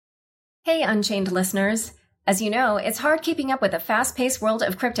Hey, Unchained listeners. As you know, it's hard keeping up with the fast-paced world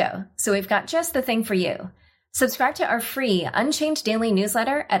of crypto, so we've got just the thing for you. Subscribe to our free Unchained daily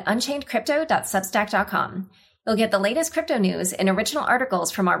newsletter at unchainedcrypto.substack.com. You'll get the latest crypto news and original articles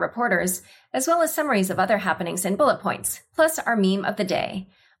from our reporters, as well as summaries of other happenings and bullet points, plus our meme of the day,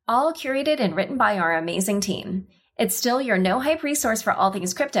 all curated and written by our amazing team. It's still your no-hype resource for all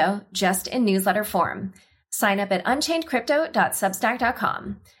things crypto, just in newsletter form. Sign up at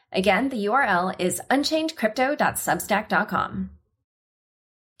unchainedcrypto.substack.com. Again, the URL is unchainedcrypto.substack.com.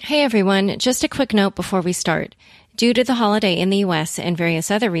 Hey everyone, just a quick note before we start. Due to the holiday in the US and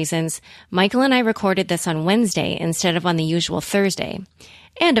various other reasons, Michael and I recorded this on Wednesday instead of on the usual Thursday.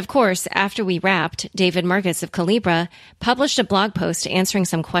 And of course, after we wrapped, David Marcus of Calibra published a blog post answering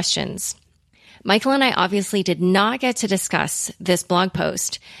some questions. Michael and I obviously did not get to discuss this blog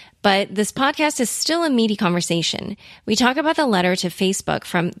post, but this podcast is still a meaty conversation. We talk about the letter to Facebook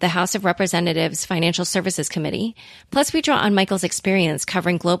from the House of Representatives Financial Services Committee, plus we draw on Michael's experience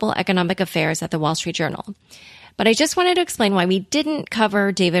covering global economic affairs at the Wall Street Journal. But I just wanted to explain why we didn't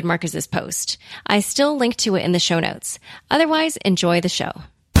cover David Marcus's post. I still link to it in the show notes. Otherwise, enjoy the show.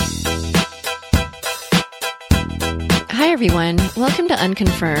 Hi, everyone. Welcome to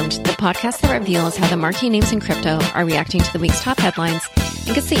Unconfirmed, the podcast that reveals how the marquee names in crypto are reacting to the week's top headlines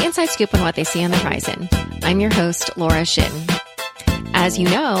and gets the inside scoop on what they see on the horizon. I'm your host, Laura Shin. As you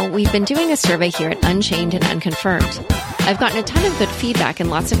know, we've been doing a survey here at Unchained and Unconfirmed. I've gotten a ton of good feedback and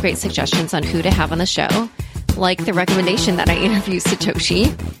lots of great suggestions on who to have on the show, like the recommendation that I interview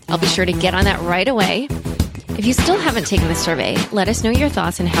Satoshi. I'll be sure to get on that right away. If you still haven't taken the survey, let us know your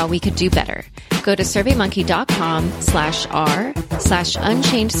thoughts and how we could do better. Go to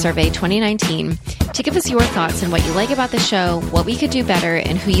surveymonkey.com/r/unchainedsurvey2019 to give us your thoughts on what you like about the show, what we could do better,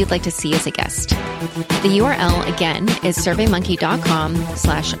 and who you'd like to see as a guest. The URL again is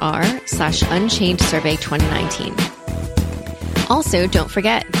surveymonkey.com/r/unchainedsurvey2019. Also, don't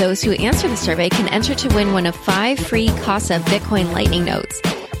forget, those who answer the survey can enter to win one of 5 free Casa Bitcoin Lightning notes,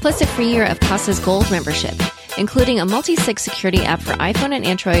 plus a free year of Casa's Gold membership, including a multi-sig security app for iPhone and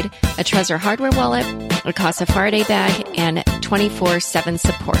Android, a Trezor hardware wallet, a Casa Faraday bag, and 24/7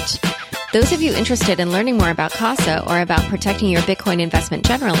 support. Those of you interested in learning more about Casa or about protecting your Bitcoin investment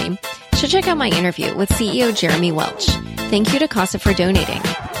generally should check out my interview with CEO Jeremy Welch. Thank you to Casa for donating.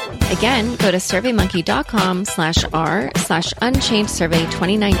 Again, go to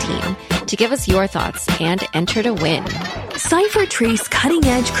surveymonkey.com/r/unchainedsurvey2019 to give us your thoughts and enter to win. CipherTrace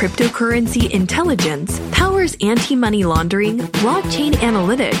cutting-edge cryptocurrency intelligence powers anti-money laundering, blockchain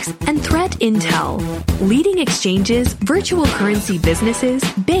analytics, and threat intel. Leading exchanges, virtual currency businesses,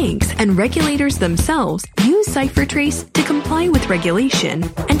 banks, and regulators themselves use CipherTrace to comply with regulation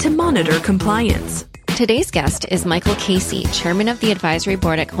and to monitor compliance. Today's guest is Michael Casey, chairman of the advisory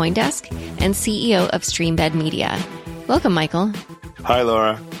board at CoinDesk and CEO of Streambed Media. Welcome, Michael. Hi,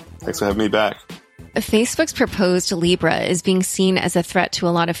 Laura. Thanks for having me back. Facebook's proposed Libra is being seen as a threat to a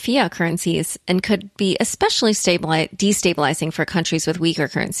lot of fiat currencies and could be especially destabilizing for countries with weaker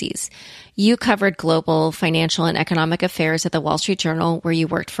currencies. You covered global financial and economic affairs at the Wall Street Journal, where you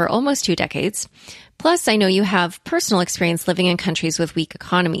worked for almost 2 decades. Plus, I know you have personal experience living in countries with weak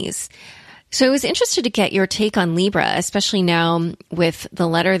economies. So I was interested to get your take on Libra, especially now with the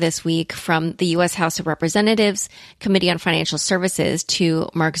letter this week from the U.S. House of Representatives Committee on Financial Services to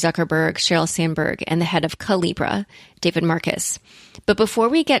Mark Zuckerberg, Sheryl Sandberg, and the head of Calibra, David Marcus. But before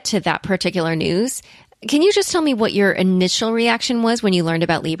we get to that particular news, can you just tell me what your initial reaction was when you learned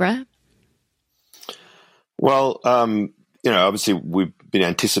about Libra? Well, obviously we've been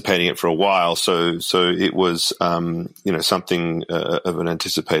anticipating it for a while, so it was, something of an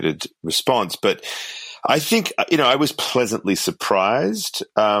anticipated response. But I think, I was pleasantly surprised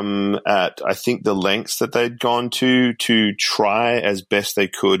at, I think, the lengths that they'd gone to try as best they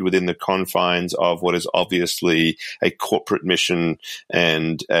could within the confines of what is obviously a corporate mission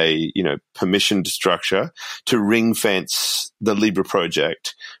and a, permissioned structure to ring fence the Libra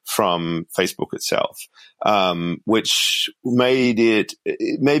project from Facebook itself. Which made it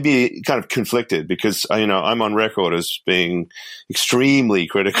maybe kind of conflicted because, I'm on record as being extremely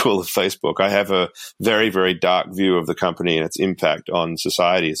critical of Facebook. I have a very, very dark view of the company and its impact on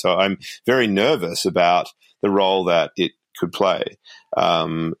society. So I'm very nervous about the role that it could play,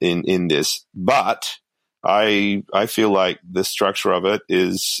 in this. But I feel like the structure of it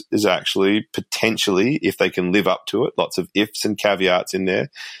is actually potentially, if they can live up to it, lots of ifs and caveats in there,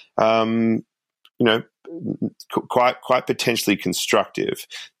 quite potentially constructive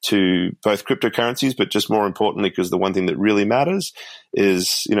to both cryptocurrencies, but just more importantly, because the one thing that really matters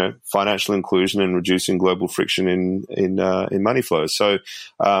is, financial inclusion and reducing global friction in money flows. So,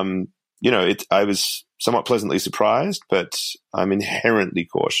 I was somewhat pleasantly surprised, but I'm inherently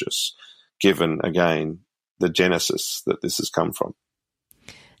cautious, given again the genesis that this has come from.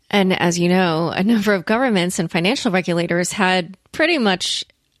 And as you know, a number of governments and financial regulators had pretty much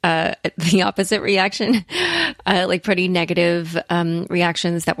the opposite reaction, like pretty negative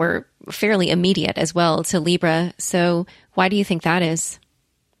reactions that were fairly immediate as well to Libra. So why do you think that is?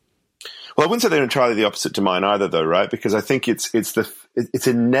 Well, I wouldn't say they're entirely the opposite to mine either, though, right? Because I think it's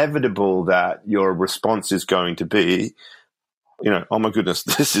inevitable that your response is going to be, oh my goodness,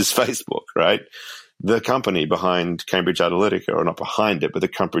 this is Facebook, right? The company behind Cambridge Analytica, or not behind it, but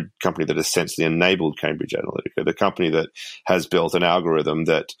the company that essentially enabled Cambridge Analytica, the company that has built an algorithm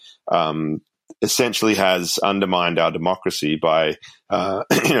that essentially has undermined our democracy by,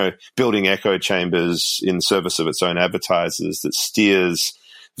 building echo chambers in service of its own advertisers, that steers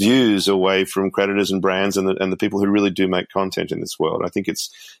views away from creditors and brands and the people who really do make content in this world. I think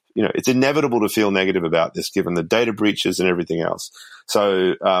it's inevitable to feel negative about this, given the data breaches and everything else.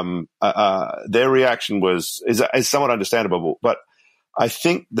 So their reaction is somewhat understandable, but I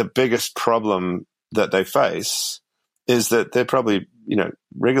think the biggest problem that they face is that they're probably,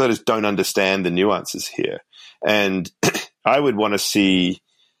 regulators don't understand the nuances here, and I would want to see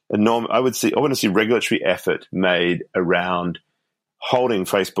regulatory effort made around holding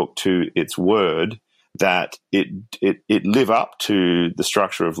Facebook to its word that it live up to the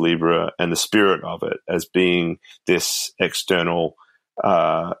structure of Libra and the spirit of it as being this external,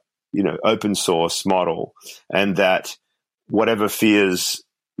 open source model, and that whatever fears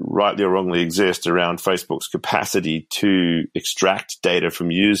rightly or wrongly exist around Facebook's capacity to extract data from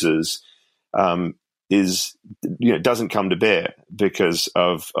users doesn't come to bear because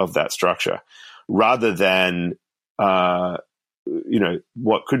of that structure, rather than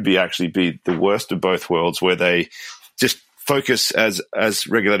what could actually be the worst of both worlds, where they just focus, as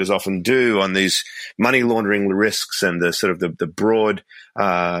regulators often do, on these money laundering risks and the sort of the broad,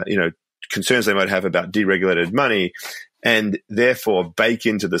 concerns they might have about deregulated money, and therefore bake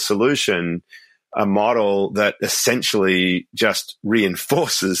into the solution a model that essentially just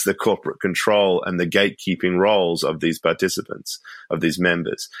reinforces the corporate control and the gatekeeping roles of these participants, of these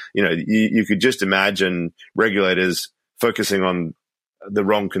members. You could just imagine regulators focusing on the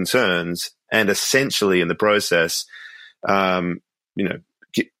wrong concerns and essentially in the process,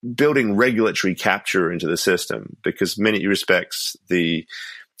 building regulatory capture into the system, because in many respects, the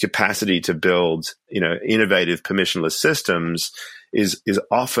capacity to build, innovative permissionless systems is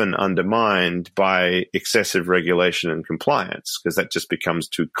often undermined by excessive regulation and compliance, because that just becomes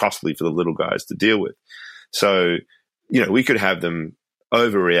too costly for the little guys to deal with. So, we could have them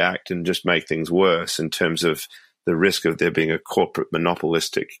overreact and just make things worse in terms of the risk of there being a corporate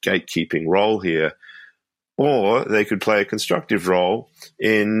monopolistic gatekeeping role here, or they could play a constructive role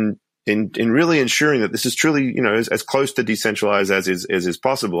in really ensuring that this is truly, as close to decentralized as is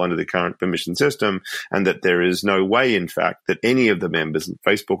possible under the current permission system, and that there is no way, in fact, that any of the members of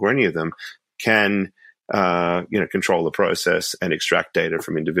Facebook or any of them can, control the process and extract data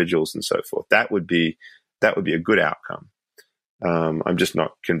from individuals and so forth. That would be a good outcome. I'm just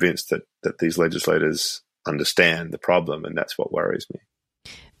not convinced that these legislators understand the problem, and that's what worries me.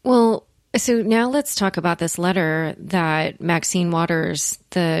 Well, so now let's talk about this letter that Maxine Waters,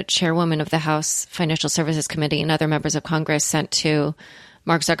 the chairwoman of the House Financial Services Committee, and other members of Congress sent to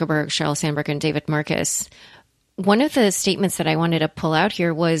Mark Zuckerberg, Sheryl Sandberg, and David Marcus. One of the statements that I wanted to pull out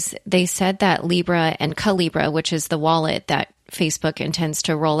here was they said that Libra and Calibra, which is the wallet that Facebook intends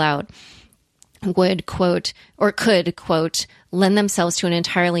to roll out, would, quote, or could, quote, lend themselves to an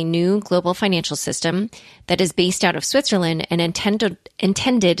entirely new global financial system that is based out of Switzerland and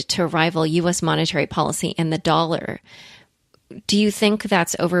intended to rival U.S. monetary policy and the dollar. Do you think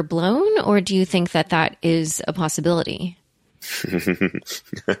that's overblown, or do you think that is a possibility?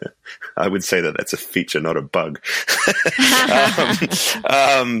 I would say that that's a feature, not a bug.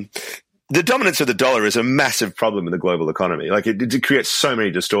 The dominance of the dollar is a massive problem in the global economy. Like it creates so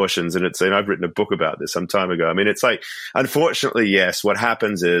many distortions, and I've written a book about this some time ago. I mean, it's like, unfortunately, yes, what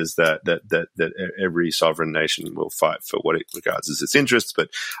happens is that every sovereign nation will fight for what it regards as its interests. But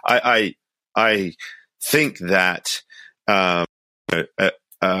I think that,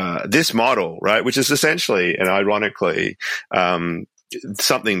 this model, right, which is essentially and ironically,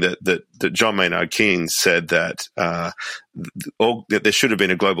 something that John Maynard Keynes said that there should have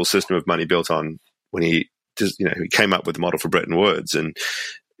been a global system of money built on when he came up with the model for Bretton Woods, and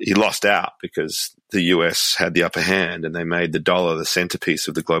he lost out because the US had the upper hand and they made the dollar the centerpiece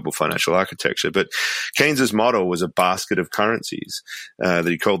of the global financial architecture. But Keynes's model was a basket of currencies that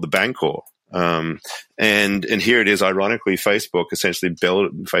he called the Bancor. And here it is, ironically, Facebook essentially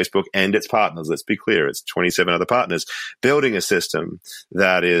Facebook and its partners, let's be clear, it's 27 other partners, building a system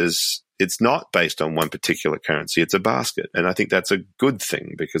that it's not based on one particular currency. It's a basket. And I think that's a good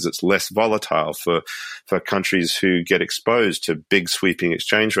thing because it's less volatile for countries who get exposed to big sweeping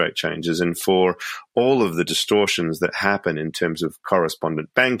exchange rate changes and for all of the distortions that happen in terms of correspondent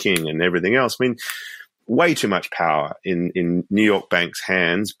banking and everything else. I mean, way too much power in New York Bank's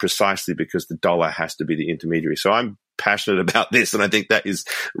hands precisely because the dollar has to be the intermediary. So I'm passionate about this, and I think that is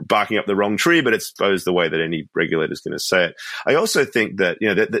barking up the wrong tree, but it's supposed the way that any regulator is going to say it. I also think that,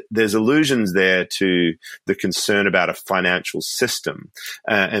 that there's allusions there to the concern about a financial system,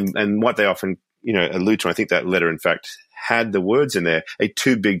 and what they often, allude to. I think that letter, in fact, had the words in there, a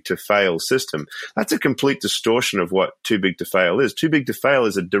too big to fail system. That's a complete distortion of what too big to fail is. Too big to fail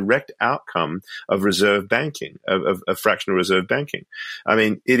is a direct outcome of reserve banking, of fractional reserve banking. I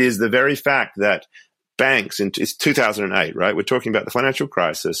mean, it is the very fact that banks, it's 2008, right? We're talking about the financial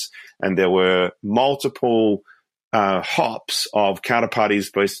crisis, and there were multiple hops of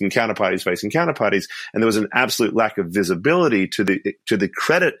counterparties facing counterparties, and there was an absolute lack of visibility to the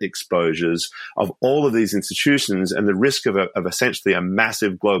credit exposures of all of these institutions and the risk of essentially a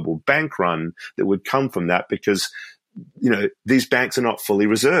massive global bank run that would come from that because these banks are not fully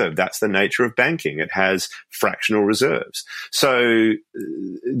reserved. That's the nature of banking. It has fractional reserves. So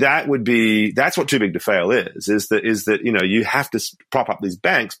that's what too big to fail is that, you have to prop up these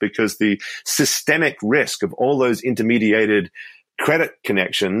banks because the systemic risk of all those intermediated credit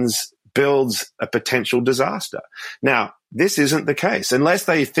connections builds a potential disaster. Now, this isn't the case unless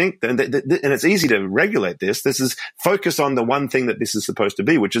they think and it's easy to regulate this. This is focus on the one thing that this is supposed to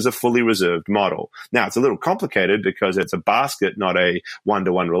be, which is a fully reserved model. Now, it's a little complicated because it's a basket, not a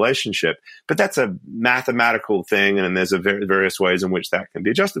one-to-one relationship, but that's a mathematical thing. And there's various ways in which that can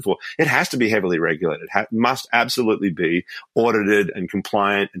be adjusted for. It has to be heavily regulated. Must absolutely be audited and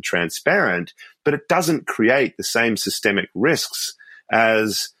compliant and transparent, but it doesn't create the same systemic risks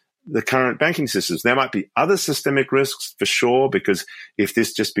as the current banking systems. There might be other systemic risks for sure, because if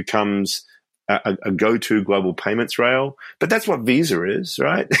this just becomes a go-to global payments rail, but that's what Visa is,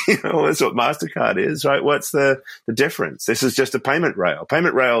 right? That's what MasterCard is, right? What's the difference? This is just a payment rail.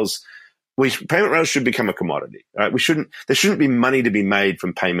 Payment rails should become a commodity, right? There shouldn't be money to be made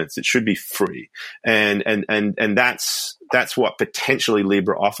from payments. It should be free. And that's what potentially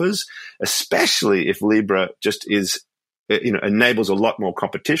Libra offers, especially if Libra just enables a lot more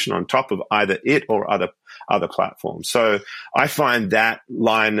competition on top of either it or other platforms. So I find that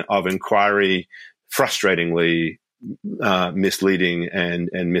line of inquiry frustratingly misleading and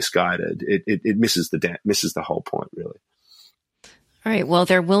misguided. It misses the whole point, really. All right. Well,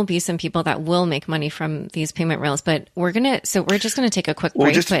 there will be some people that will make money from these payment rails, but we're just gonna take a quick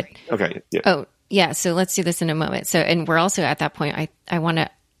break. Okay. Yeah. Oh, yeah. So let's do this in a moment. So, and we're also at that point. I want to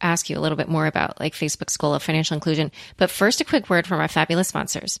ask you a little bit more about Facebook School of Financial Inclusion. But first, a quick word from our fabulous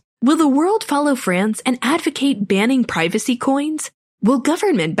sponsors. Will the world follow France and advocate banning privacy coins? Will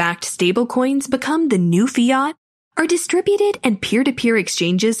government-backed stablecoins become the new fiat? Are distributed and peer-to-peer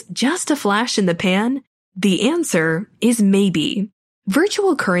exchanges just a flash in the pan? The answer is maybe.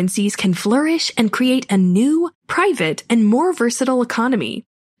 Virtual currencies can flourish and create a new, private, and more versatile economy.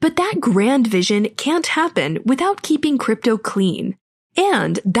 But that grand vision can't happen without keeping crypto clean.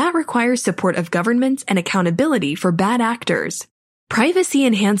 And that requires support of governments and accountability for bad actors.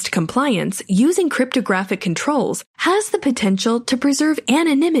 Privacy-enhanced compliance using cryptographic controls has the potential to preserve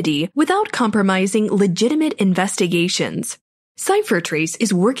anonymity without compromising legitimate investigations. CipherTrace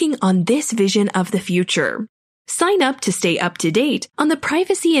is working on this vision of the future. Sign up to stay up to date on the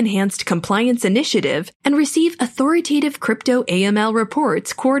Privacy-Enhanced Compliance Initiative and receive authoritative crypto AML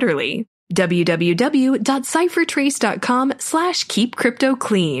reports quarterly.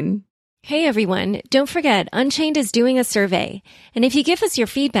 www.ciphertrace.com/keepcryptoclean. Hey everyone, don't forget Unchained is doing a survey. And if you give us your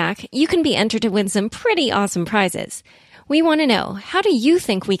feedback, you can be entered to win some pretty awesome prizes. We want to know, how do you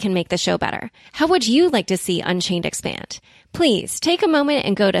think we can make the show better? How would you like to see Unchained expand? Please take a moment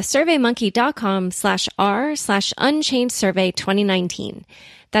and go to surveymonkey.com/r/Unchained Survey 2019.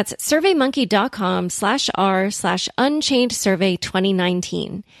 That's surveymonkey.com/r/Unchained Survey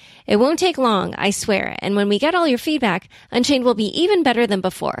 2019. It won't take long, I swear, and when we get all your feedback, Unchained will be even better than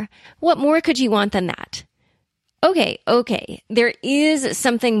before. What more could you want than that? Okay. There is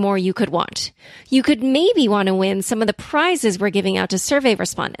something more you could want. You could maybe want to win some of the prizes we're giving out to survey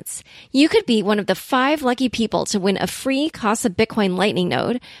respondents. You could be one of the 5 lucky people to win a free Casa Bitcoin Lightning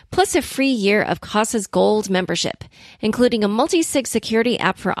node, plus a free year of Casa's Gold membership, including a multi-sig security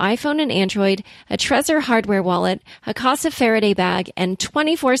app for iPhone and Android, a Trezor hardware wallet, a Casa Faraday bag, and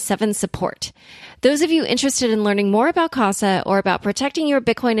 24/7 support. Those of you interested in learning more about Casa or about protecting your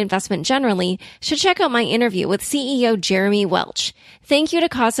Bitcoin investment generally should check out my interview with CEO Jeremy Welch. Thank you to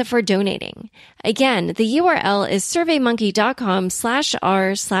Casa for donating. Again, the URL is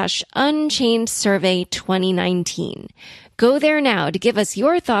surveymonkey.com/r/unchainedsurvey2019. Go there now to give us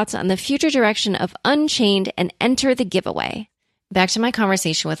your thoughts on the future direction of Unchained and enter the giveaway. Back to my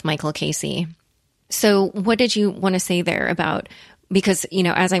conversation with Michael Casey. So what did you want to say there about, because,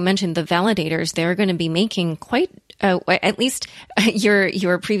 as I mentioned, the validators, they're going to be making quite, at least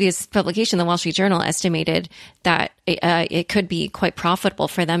your previous publication, the Wall Street Journal, estimated that it could be quite profitable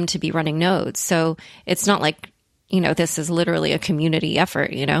for them to be running nodes. So it's not like, this is literally a community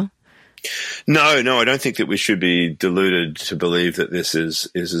effort, No, I don't think that we should be deluded to believe that this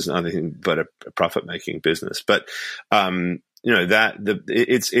is nothing but a profit-making business. But,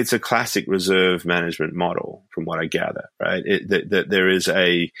 it's a classic reserve management model, from what I gather, right? That there is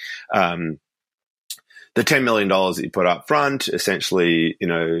the $10 million that you put up front essentially,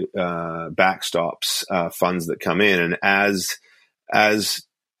 backstops funds that come in, and as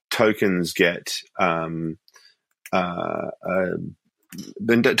tokens get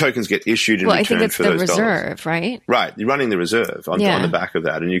then tokens get issued in return for those dollars. Well, I think it's the reserve, right? Right. You're running the reserve on the back of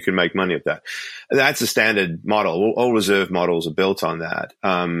that, and you can make money of that. That's a standard model. All reserve models are built on that.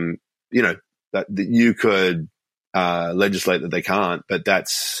 That you could legislate that they can't, but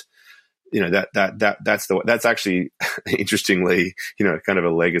that's that's actually interestingly, kind of a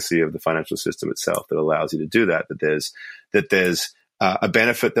legacy of the financial system itself that allows you to do that. That there's a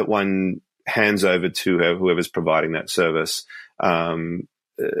benefit that one hands over to whoever's providing that service, in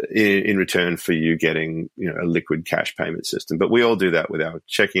return for you getting, a liquid cash payment system. But we all do that with our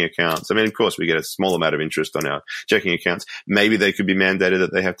checking accounts. I mean, of course, we get a small amount of interest on our checking accounts. Maybe they could be mandated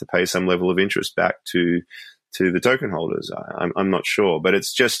that they have to pay some level of interest back to the token holders. I'm not sure, but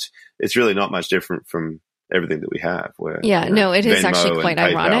it's really not much different from everything that we have. Where it is actually quite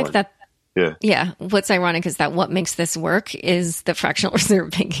ironic that. Yeah. What's ironic is that what makes this work is the fractional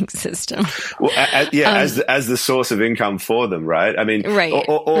reserve banking system. Well, as the source of income for them, right? I mean, right.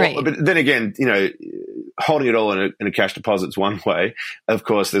 But then again, holding it all in a cash deposit's one way. Of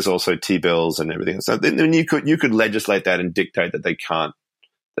course, there's also T-bills and everything. So then you could legislate that and dictate that they can't.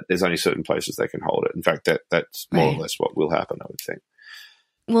 That there's only certain places they can hold it. In fact, that's more or less what will happen, I would think.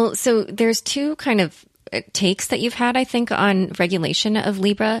 Well, so there's two kind of takes that you've had, I think, on regulation of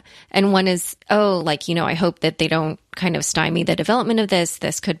Libra. And one is, I hope that they don't kind of stymie the development of this.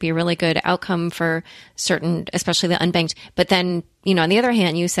 This could be a really good outcome for certain, especially the unbanked. But then, on the other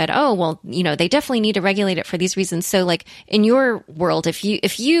hand, you said, they definitely need to regulate it for these reasons. So like in your world, if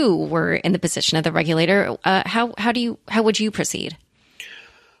you were in the position of the regulator, how would you proceed?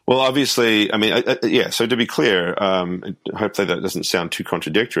 Well, obviously, I mean, so to be clear, hopefully that doesn't sound too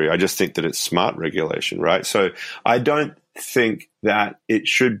contradictory. I just think that it's smart regulation, right? So I don't think that it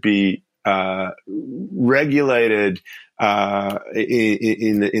should be regulated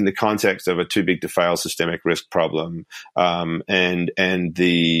in the context of a too big to fail systemic risk problem, and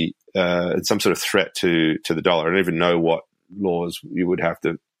some sort of threat to the dollar. I don't even know what laws you would have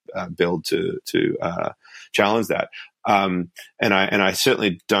to build to challenge that. And I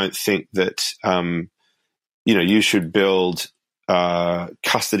certainly don't think that, you should build,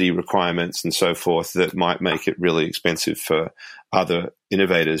 custody requirements and so forth that might make it really expensive for other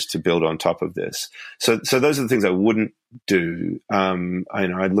innovators to build on top of this. So those are the things I wouldn't do.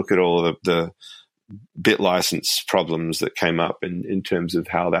 I'd look at all of the bit license problems that came up in terms of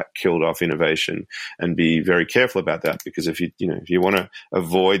how that killed off innovation, and be very careful about that, because if you want to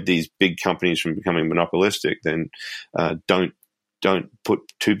avoid these big companies from becoming monopolistic, then don't put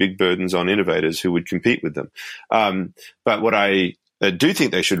too big burdens on innovators who would compete with them. But what I do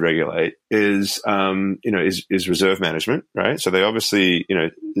think they should regulate is reserve management, right? So they obviously,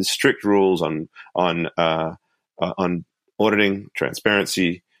 there's strict rules on auditing,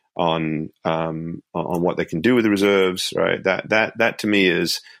 transparency, on what they can do with the reserves, right? That to me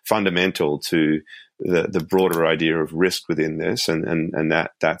is fundamental to the broader idea of risk within this, and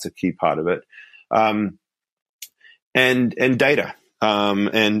that's a key part of it. And data.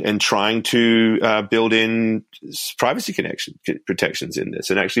 and trying to build in privacy protections in this,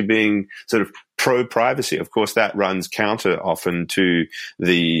 and actually being sort of pro-privacy. Of course, that runs counter often to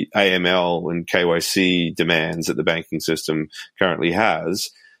the AML and KYC demands that the banking system currently has.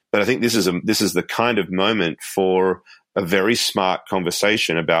 But I think this is the kind of moment for a very smart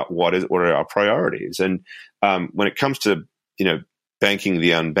conversation about what are our priorities. And when it comes to banking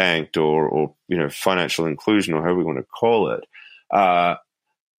the unbanked or financial inclusion, or however we want to call it,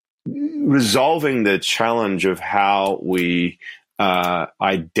 resolving the challenge of how we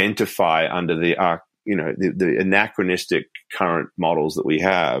identify under the anachronistic current models that we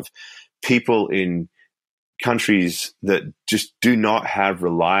have people in countries that just do not have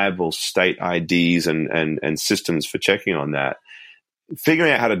reliable state IDs and systems for checking on that.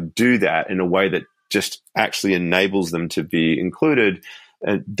 Figuring out how to do that in a way that just actually enables them to be included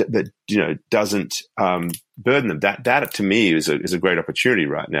and that doesn't burden them. That to me is a great opportunity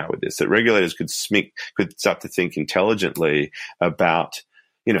right now with this. That regulators could start to think intelligently about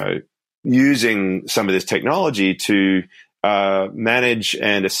using some of this technology to manage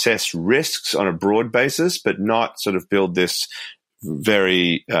and assess risks on a broad basis, but not sort of build this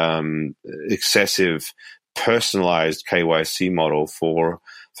very excessive personalized KYC model for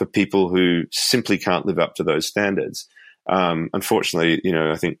people who simply can't live up to those standards. Unfortunately,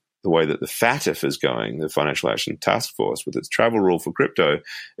 I think the way that the FATF is going, the Financial Action Task Force, with its travel rule for crypto,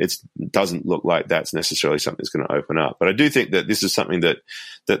 it doesn't look like that's necessarily something that's going to open up. But I do think that this is something that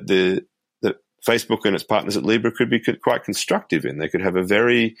Facebook and its partners at Libra could be quite constructive in. They could have a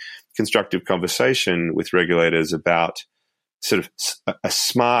very constructive conversation with regulators about sort of a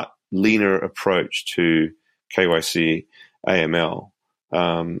smart, leaner approach to KYC AML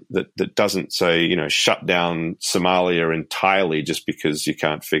that doesn't say, shut down Somalia entirely just because you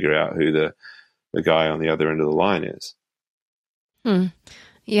can't figure out who the guy on the other end of the line is.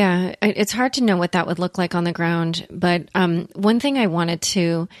 Yeah, it's hard to know what that would look like on the ground. But one thing I wanted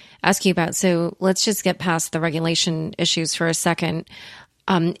to ask you about, so let's just get past the regulation issues for a second.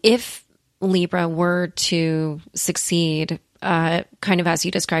 If Libra were to succeed, kind of as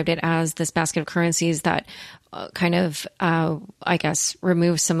you described it, as this basket of currencies that I guess,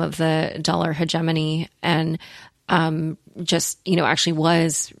 remove some of the dollar hegemony and actually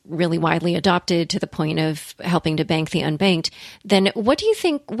was really widely adopted to the point of helping to bank the unbanked, then what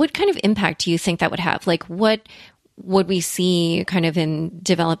kind of impact do you think that would have? Like, what would we see kind of in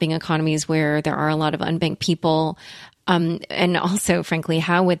developing economies where there are a lot of unbanked people? And also, frankly,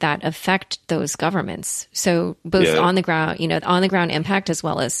 how would that affect those governments? So both on the ground, on the ground impact as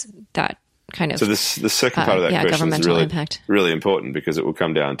well as that kind of. So the second part of that question is really, really important, because it will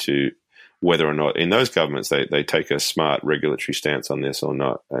come down to whether or not in those governments they take a smart regulatory stance on this or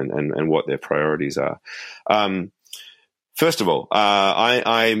not, and what their priorities are. First of all,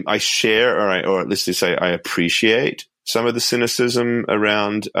 I share, or at least to say I appreciate some of the cynicism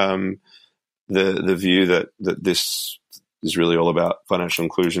around the view that this is really all about financial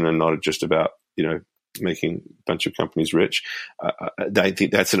inclusion and not just about making a bunch of companies rich. I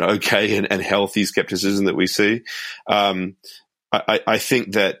think that's an okay and healthy skepticism that we see. I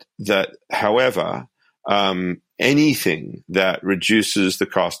think that however, anything that reduces the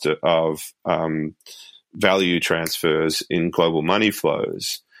cost of value transfers in global money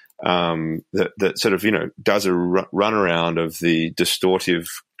flows, that sort of does a runaround of the distortive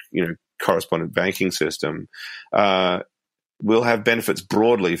correspondent banking system, will have benefits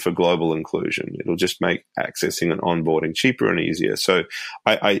broadly for global inclusion. It'll just make accessing and onboarding cheaper and easier. So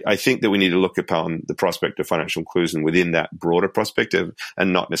I think that we need to look upon the prospect of financial inclusion within that broader perspective,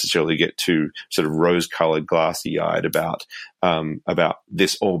 and not necessarily get too sort of rose-colored, glassy-eyed about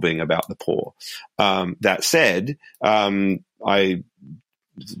this all being about the poor. That said, I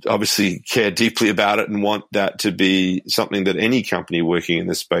obviously care deeply about it and want that to be something that any company working in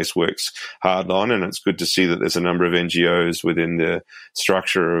this space works hard on. And it's good to see that there's a number of NGOs within the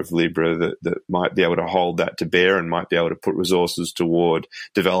structure of Libra that might be able to hold that to bear and might be able to put resources toward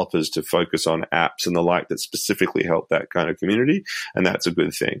developers to focus on apps and the like that specifically help that kind of community. And that's a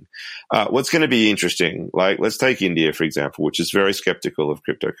good thing. What's going to be interesting, like let's take India, for example, which is very skeptical of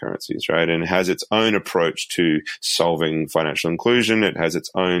cryptocurrencies, right? And has its own approach to solving financial inclusion. It has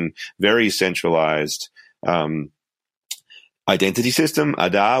its own very centralized identity system,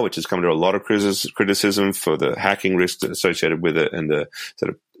 Aadhaar, which has come to a lot of criticism for the hacking risks associated with it and the sort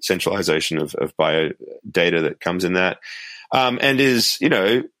of centralization of bio data that comes in that, and is,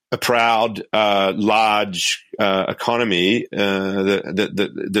 a proud, large economy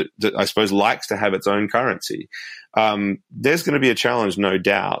that I suppose likes to have its own currency. There's going to be a challenge, no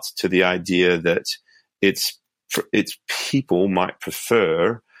doubt, to the idea that its its people might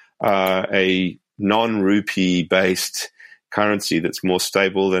prefer a non-rupee based currency that's more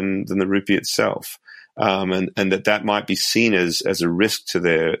stable than the rupee itself, and that might be seen as a risk to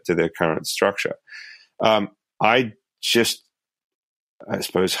their current structure. I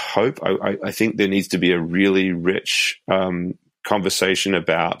suppose hope. I think there needs to be a really rich conversation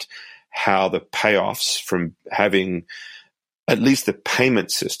about how the payoffs from having at least the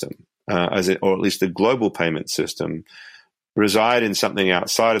payment system, or at least the global payment system, reside in something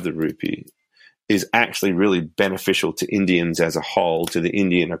outside of the rupee, is actually really beneficial to Indians as a whole, to the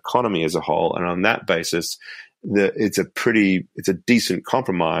Indian economy as a whole. And on that basis, it's a decent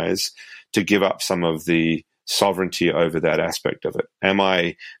compromise to give up some of the sovereignty over that aspect of it. Am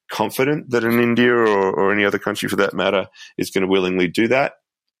I confident that in India or any other country for that matter is going to willingly do that?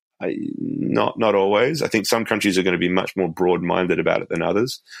 Not always. I think some countries are going to be much more broad-minded about it than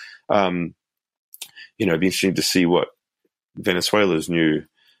others. It'd be interesting to see what Venezuela's new,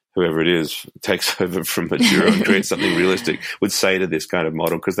 whoever it is, takes over from Maduro and creates something realistic, would say to this kind of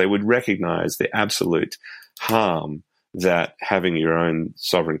model, because they would recognize the absolute harm that having your own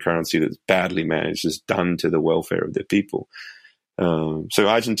sovereign currency that's badly managed has done to the welfare of their people. So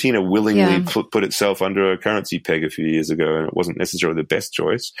Argentina willingly put itself under a currency peg a few years ago, and it wasn't necessarily the best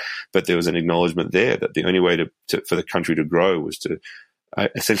choice, but there was an acknowledgement there that the only way for the country to grow was to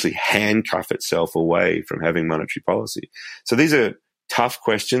essentially handcuff itself away from having monetary policy. So these are tough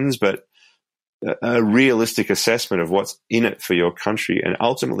questions, but a realistic assessment of what's in it for your country and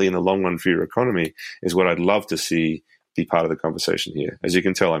ultimately in the long run for your economy is what I'd love to see be part of the conversation here. As you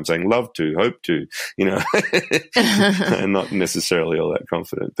can tell, I'm saying love to, hope to, and not necessarily all that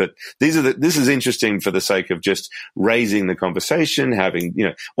confident. But this is interesting for the sake of just raising the conversation, having,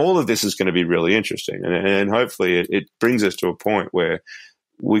 all of this is going to be really interesting. And hopefully it brings us to a point where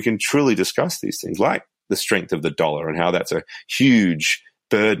we can truly discuss these things, like the strength of the dollar and how that's a huge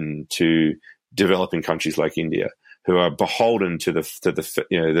burden to developing countries like India, who are beholden to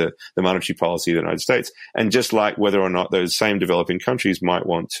the monetary policy of the United States, and just like whether or not those same developing countries might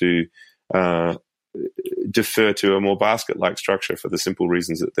want to defer to a more basket-like structure for the simple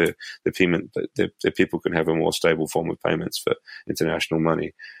reasons that their people can have a more stable form of payments for international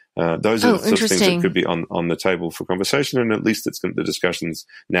money. Those are the sorts of things that could be on the table for conversation, and at least the discussion's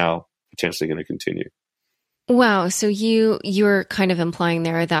now potentially going to continue. Wow. So you're kind of implying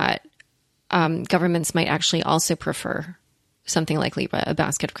there that governments might actually also prefer something like Libra, a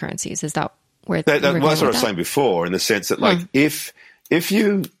basket of currencies. Is that where that's what I was saying before, in the sense that, like, if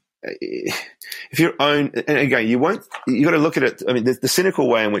your own, and again, you got to look at it. I mean, the cynical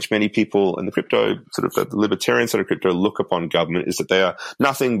way in which many people in the crypto, sort of the libertarian sort of crypto, look upon government is that they are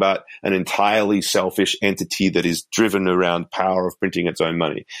nothing but an entirely selfish entity that is driven around power of printing its own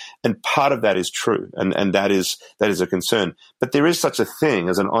money. And part of that is true. And that is a concern. But there is such a thing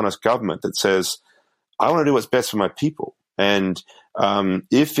as an honest government that says, I want to do what's best for my people. And,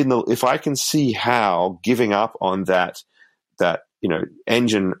 if I can see how giving up on that,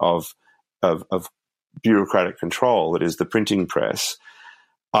 engine of bureaucratic control that is the printing press,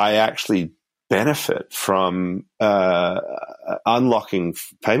 I actually benefit from unlocking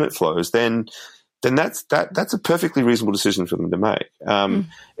payment flows, then that's a perfectly reasonable decision for them to make. Right.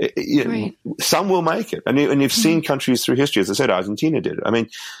 Some will make it, and you've seen countries through history, as I said, Argentina did. I mean,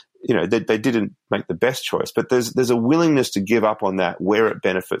 they didn't make the best choice, but there's a willingness to give up on that where it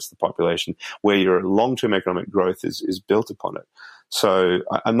benefits the population, where your long-term economic growth is built upon it. So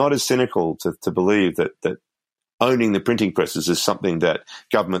I'm not as cynical to believe that owning the printing presses is something that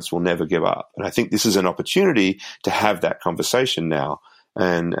governments will never give up. And I think this is an opportunity to have that conversation now.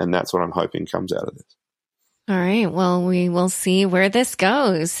 And that's what I'm hoping comes out of this. All right. Well, we will see where this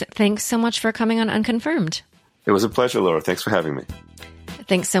goes. Thanks so much for coming on Unconfirmed. It was a pleasure, Laura. Thanks for having me.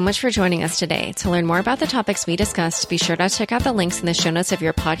 Thanks so much for joining us today. To learn more about the topics we discussed, be sure to check out the links in the show notes of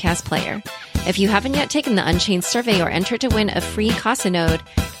your podcast player. If you haven't yet taken the Unchained survey or entered to win a free Casa node,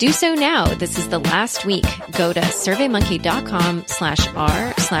 do so now. This is the last week. Go to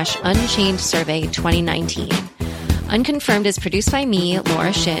surveymonkey.com/r/Unchained survey 2019. Unconfirmed is produced by me,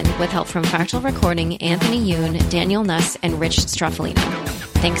 Laura Shin, with help from Factual Recording, Anthony Yoon, Daniel Nuss, and Rich Stroffolino.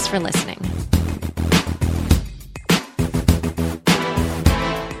 Thanks for listening.